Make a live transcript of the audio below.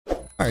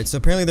Alright, so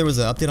apparently there was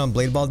an update on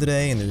Blade Ball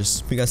today, and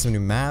we got some new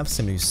maps,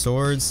 some new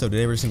swords, so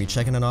today we're just gonna be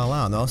checking it all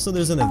out. And also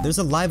there's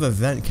a live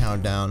event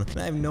countdown, and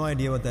I have no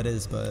idea what that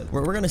is, but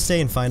we're gonna stay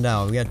and find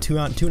out. We got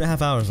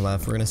 2.5 hours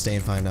left. We're gonna stay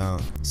and find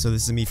out. So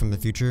this is me from the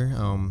future.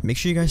 Make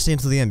sure you guys stay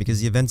until the end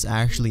because the event's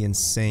actually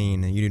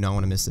insane, and you do not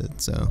want to miss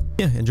it. So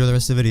yeah, enjoy the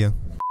rest of the video.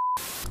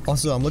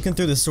 Also, I'm looking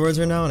through the swords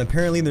right now, and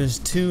apparently there's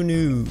 2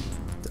 new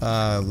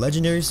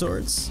legendary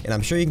swords, and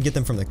I'm sure you can get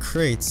them from the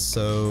crates,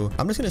 so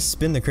I'm just gonna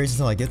spin the crates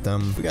until I get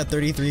them. We got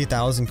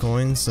 33,000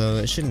 coins, so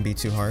it shouldn't be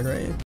too hard,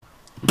 right?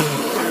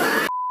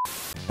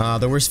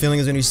 The worst feeling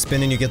is when you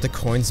spin and you get the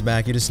coins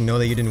back. You just know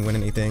that you didn't win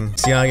anything.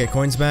 See how I get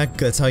coins back?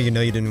 That's how you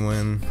know you didn't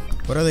win.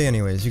 What are they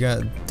anyways? You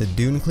got the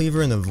Dune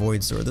Cleaver and the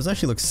Void Sword. Those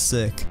actually look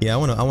sick. Yeah, I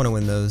wanna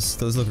win those.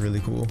 Those look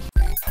really cool.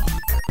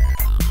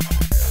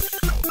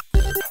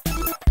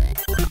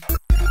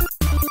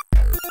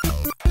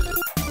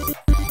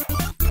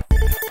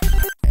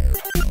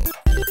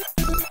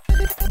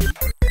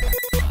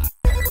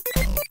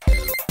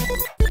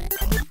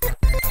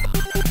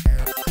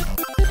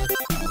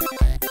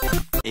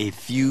 A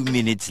few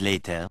minutes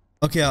later.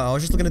 Okay, I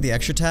was just looking at the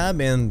extra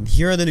tab, and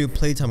here are the new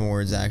playtime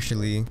awards.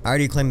 Actually, I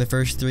already claimed the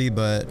first 3,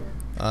 but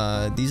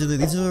these are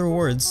the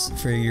rewards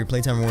for your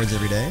playtime awards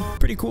every day.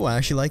 Pretty cool. I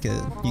actually like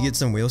it. You get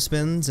some wheel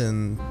spins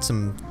and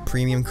some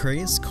premium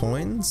crates,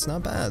 coins.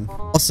 Not bad.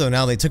 Also,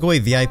 now they took away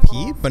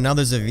VIP, but now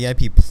there's a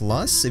VIP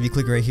Plus. If you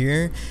click right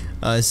here,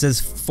 it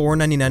says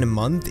 $4.99 a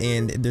month,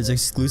 and there's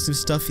exclusive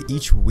stuff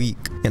each week.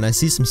 And I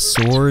see some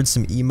swords,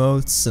 some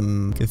emotes,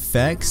 some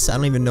effects. I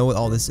don't even know what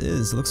all this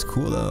is. It looks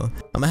cool though.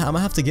 I'm gonna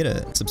have to get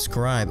it.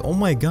 Subscribe. Oh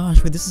my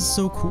gosh, wait, this is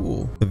so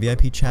cool. The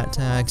VIP chat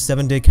tag,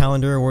 7-day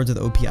calendar rewards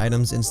with OP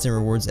items, instant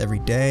rewards every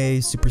day,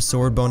 super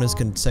sword bonus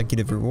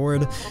consecutive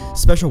reward,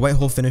 special white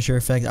hole finisher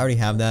effect. I already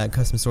have that.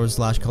 Custom sword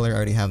slash color. I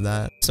already have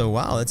that. So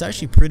wow, that's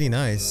actually pretty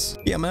nice.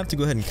 Yeah, I'm gonna have to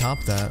go ahead and cop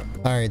that.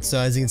 All right, so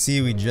as you can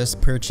see, we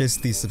just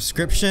purchased the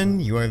subscription.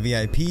 You are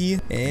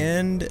VIP,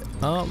 and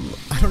I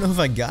don't know if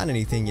I got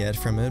anything yet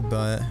from it,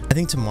 but I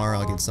think tomorrow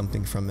I'll get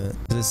something from it.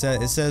 It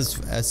says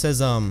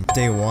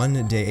day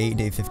 1, day 8,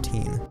 day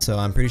 15. So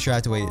I'm pretty sure I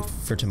have to wait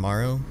for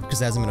tomorrow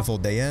because it hasn't been a full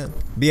day yet.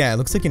 But yeah, it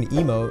looks like an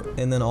emote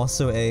and then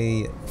also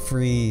a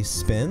free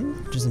spin,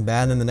 which isn't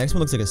bad. And then the next one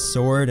looks like a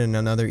sword and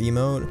another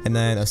emote, and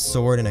then a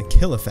sword and a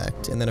kill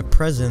effect, and then a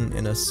present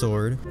and a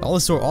sword. All the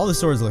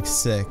swords look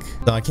sick.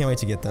 So I can't wait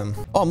to get them.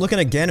 Oh, I'm looking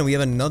again, and we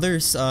have another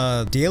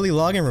daily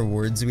login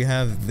rewards. We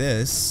have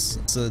this,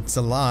 so it's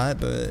a lot,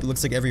 but it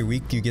looks like every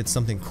week you get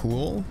something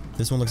cool.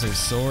 This one looks like a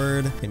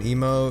sword, an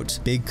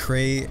emote, big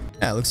crate.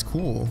 Yeah, it looks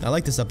cool. I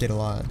like this update a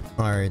lot.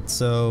 All right,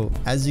 so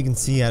as you can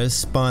see, I just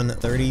spun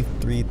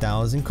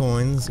 33,000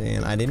 coins,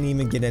 and I didn't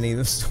even get any of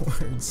the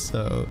swords.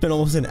 So it's been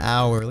almost an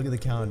hour. Look at the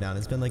countdown.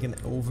 It's been like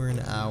over an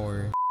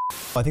hour.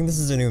 I think this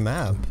is a new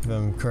map, if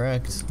I'm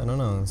correct. I don't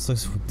know.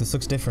 This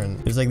looks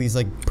different. There's like these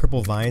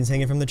purple vines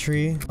hanging from the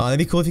tree. Oh, that'd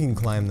be cool if you can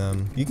climb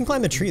them. You can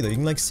climb the tree though. You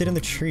can like sit in the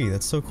tree.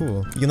 That's so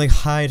cool. You can like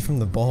hide from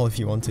the ball if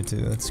you wanted to.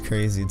 That's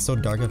crazy. It's so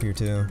dark up here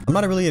too. I'm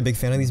not really a big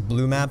fan of these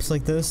blue maps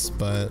like this,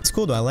 but it's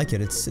cool though. I like it.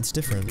 It's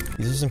different.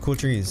 These are some cool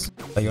trees.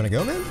 Oh, you wanna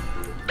go, man?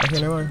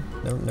 Okay, never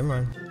mind. Never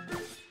mind.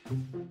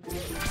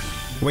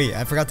 Wait,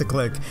 I forgot to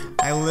click.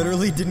 I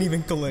literally didn't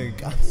even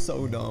click. I'm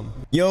so dumb.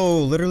 Yo,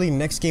 literally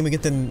next game we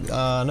get the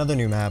another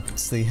new map.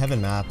 It's the Heaven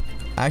map.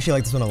 I actually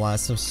like this one a lot.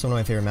 It's one of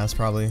my favorite maps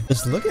probably.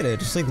 Just look at it.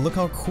 Just like look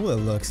how cool it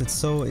looks.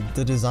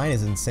 The design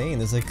is insane.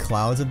 There's like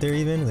clouds up there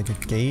even, like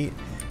a gate.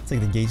 It's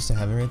like the gates to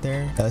heaven right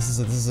there. Yeah, this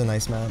is a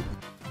nice map.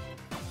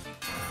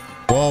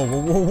 Whoa, whoa,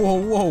 whoa, whoa,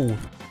 whoa.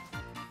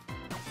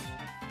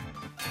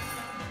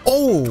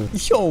 Oh,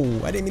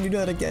 yo, I didn't mean to do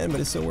that again, but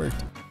it still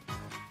worked.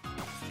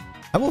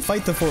 I will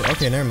fight the fort.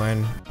 Okay, never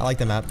mind. I like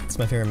the map. It's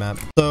my favorite map.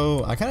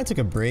 So I kind of took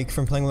a break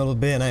from playing a little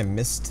bit and I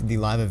missed the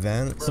live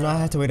event. So now I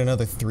have to wait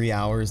another 3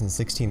 hours and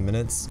 16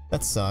 minutes.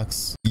 That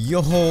sucks.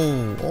 Yo,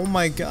 oh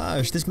my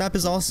gosh. This map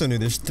is also new.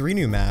 There's 3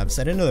 new maps.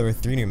 I didn't know there were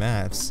 3 new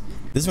maps.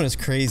 This one is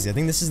crazy. I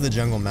think this is the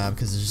jungle map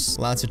because there's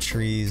lots of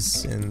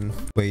trees and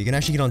wait, you can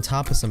actually get on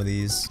top of some of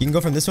these. You can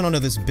go from this one onto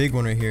this big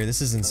one right here. This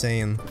is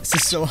insane. This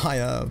is so high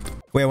up.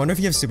 Wait, I wonder if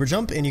you have super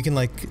jump and you can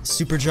like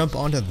super jump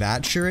onto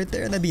that tree right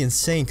there. That'd be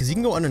insane because you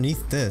can go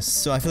underneath this.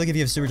 So I feel like if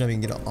you have super jump, you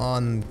can get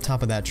on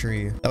top of that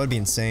tree. That would be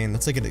insane.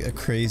 That's like a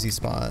crazy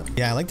spot.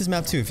 Yeah, I like this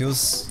map too. It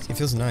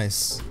feels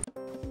nice.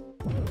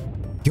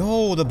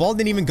 Yo, the ball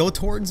didn't even go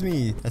towards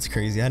me. That's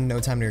crazy. I had no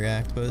time to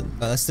react, but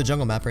that's the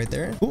jungle map right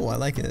there. Ooh, I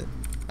like it.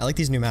 I like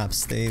these new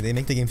maps. They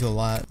make the game feel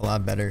a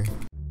lot better.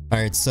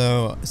 Alright,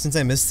 so since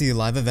I missed the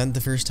live event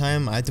the first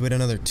time, I had to wait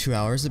another 2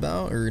 hours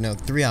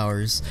 3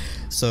 hours.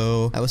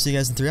 So I will see you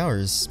guys in 3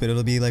 hours, but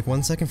it'll be like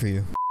 1 second for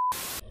you.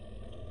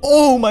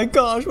 Oh my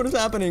gosh, what is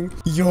happening?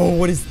 Yo,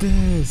 what is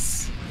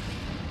this?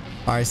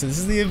 Alright, so this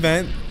is the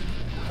event.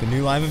 The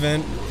new live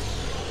event.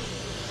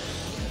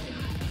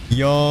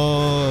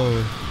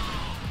 Yo.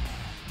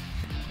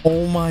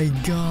 Oh my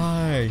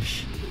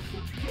gosh.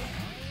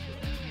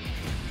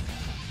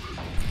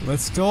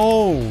 Let's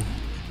go.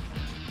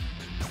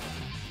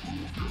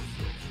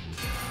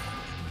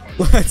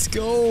 Let's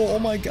go. Oh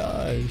my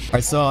gosh. All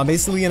right, so I'm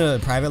basically in a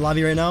private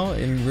lobby right now,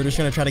 and we're just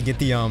gonna try to get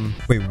the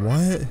wait,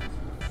 what?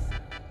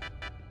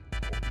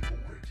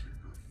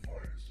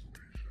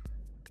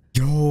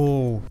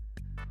 Yo.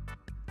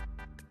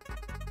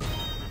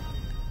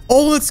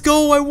 Oh, let's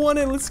go. I won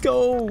it. Let's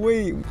go.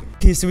 Wait.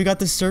 Okay, so we got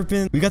the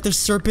serpent. We got the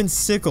serpent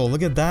sickle.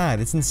 Look at that.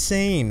 It's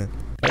insane.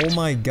 Oh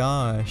my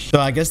gosh. So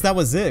I guess that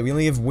was it. We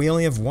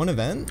only have one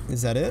event.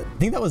 Is that it? I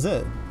think that was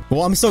it.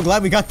 Well, I'm so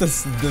glad we got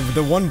this,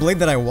 the one blade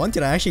that I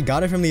wanted. I actually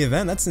got it from the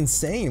event. That's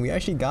insane. We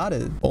actually got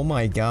it. Oh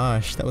my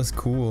gosh, that was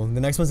cool.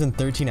 The next one's in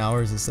 13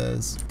 hours, it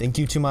says. Thank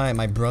you to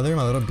my brother,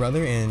 my little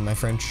brother, and my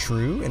friend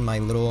True, and my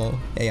little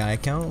AI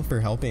account for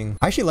helping.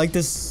 I actually like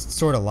this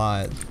sword a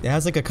lot. It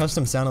has like a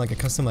custom sound, like a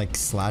custom like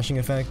slashing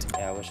effect.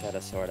 Yeah, I wish I had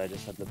a sword. I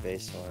just had the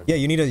base sword. Yeah,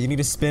 you need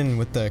to spin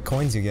with the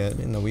coins you get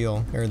in the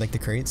wheel, or like the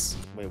crates.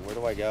 Wait, where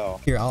do I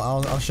go? Here,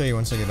 I'll show you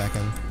once I get back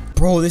in.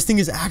 Bro, this thing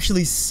is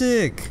actually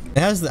sick. It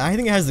has I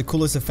think it has the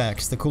coolest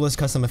effects, the coolest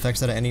custom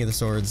effects out of any of the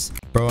swords.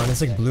 Bro, and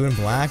it's like blue and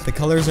black. The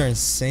colors are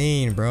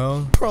insane,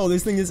 bro. Bro,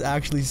 this thing is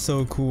actually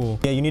so cool.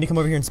 Yeah, you need to come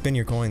over here and spin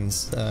your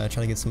coins. Try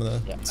to get some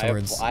of the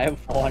swords. I have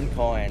 1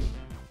 coin.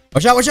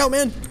 Watch out,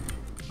 man.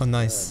 Oh,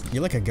 nice.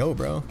 You're like a go,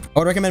 bro. I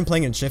would recommend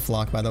playing in shift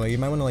lock, by the way. You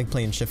might want to like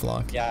play in shift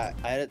lock. Yeah,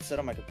 I had it set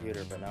on my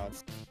computer, but now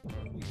it's...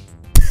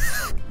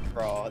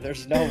 Bro,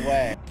 there's no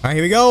way. All right,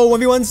 here we go.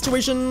 1v1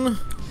 situation.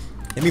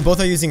 And we both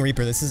are using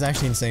Reaper. This is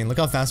actually insane. Look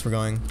how fast we're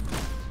going.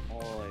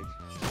 Holy...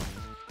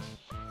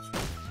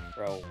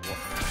 Bro, what?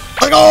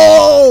 Let's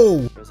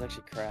go! It was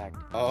actually cracked.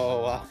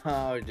 Oh,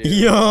 wow, dude.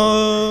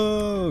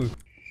 Yo!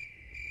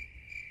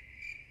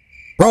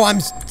 Bro,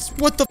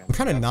 what the? I'm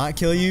trying to not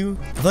kill you.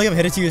 I feel like if I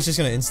hit it to you, it's just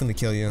gonna instantly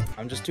kill you.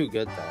 I'm just too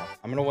good, though.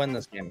 I'm gonna win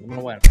this game. I'm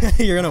gonna win.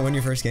 You're gonna win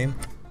your first game.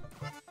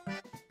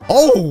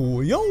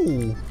 Oh,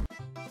 yo!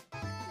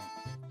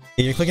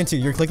 Yeah, you're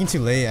clicking too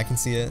late. I can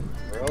see it.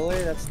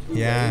 Really? That's too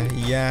late?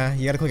 Yeah.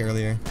 You gotta click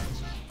earlier.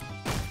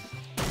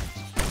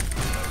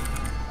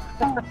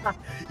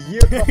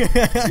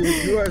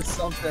 Dude, you are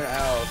something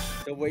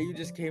else. The way you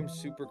just came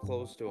super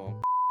close to him.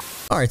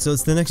 Alright, so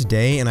it's the next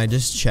day, and I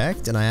just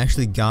checked, and I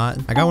got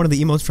one of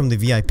the emotes from the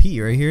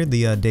VIP right here,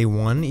 the day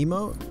 1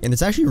 emote, and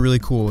it's actually really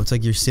cool. It's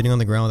like you're sitting on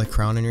the ground with a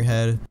crown on your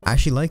head. I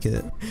actually like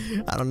it.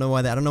 I don't know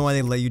why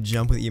they let you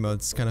jump with emotes.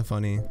 It's kind of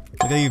funny.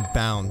 Look how you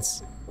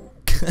bounce.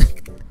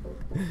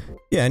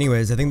 Yeah,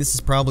 anyways, I think this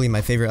is probably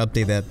my favorite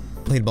update that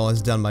Played Ball has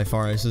done by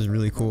far. This is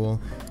really cool.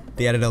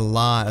 They added a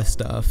lot of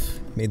stuff.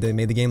 Made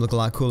the game look a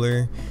lot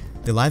cooler.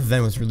 The live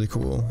event was really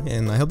cool,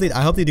 and I hope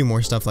they do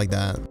more stuff like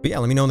that. But yeah,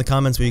 let me know in the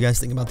comments what you guys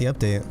think about the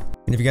update.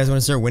 And if you guys want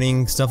to start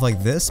winning stuff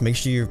like this, make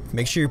sure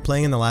you're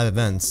playing in the live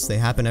events. They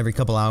happen every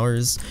couple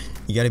hours.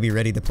 You got to be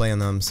ready to play on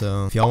them.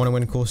 So if y'all want to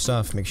win cool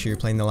stuff, make sure you're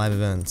playing the live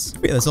events.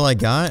 But yeah, that's all I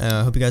got.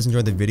 Hope you guys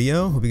enjoyed the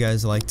video. Hope you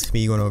guys liked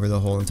me going over the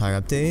whole entire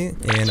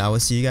update, and I will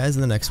see you guys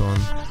in the next one.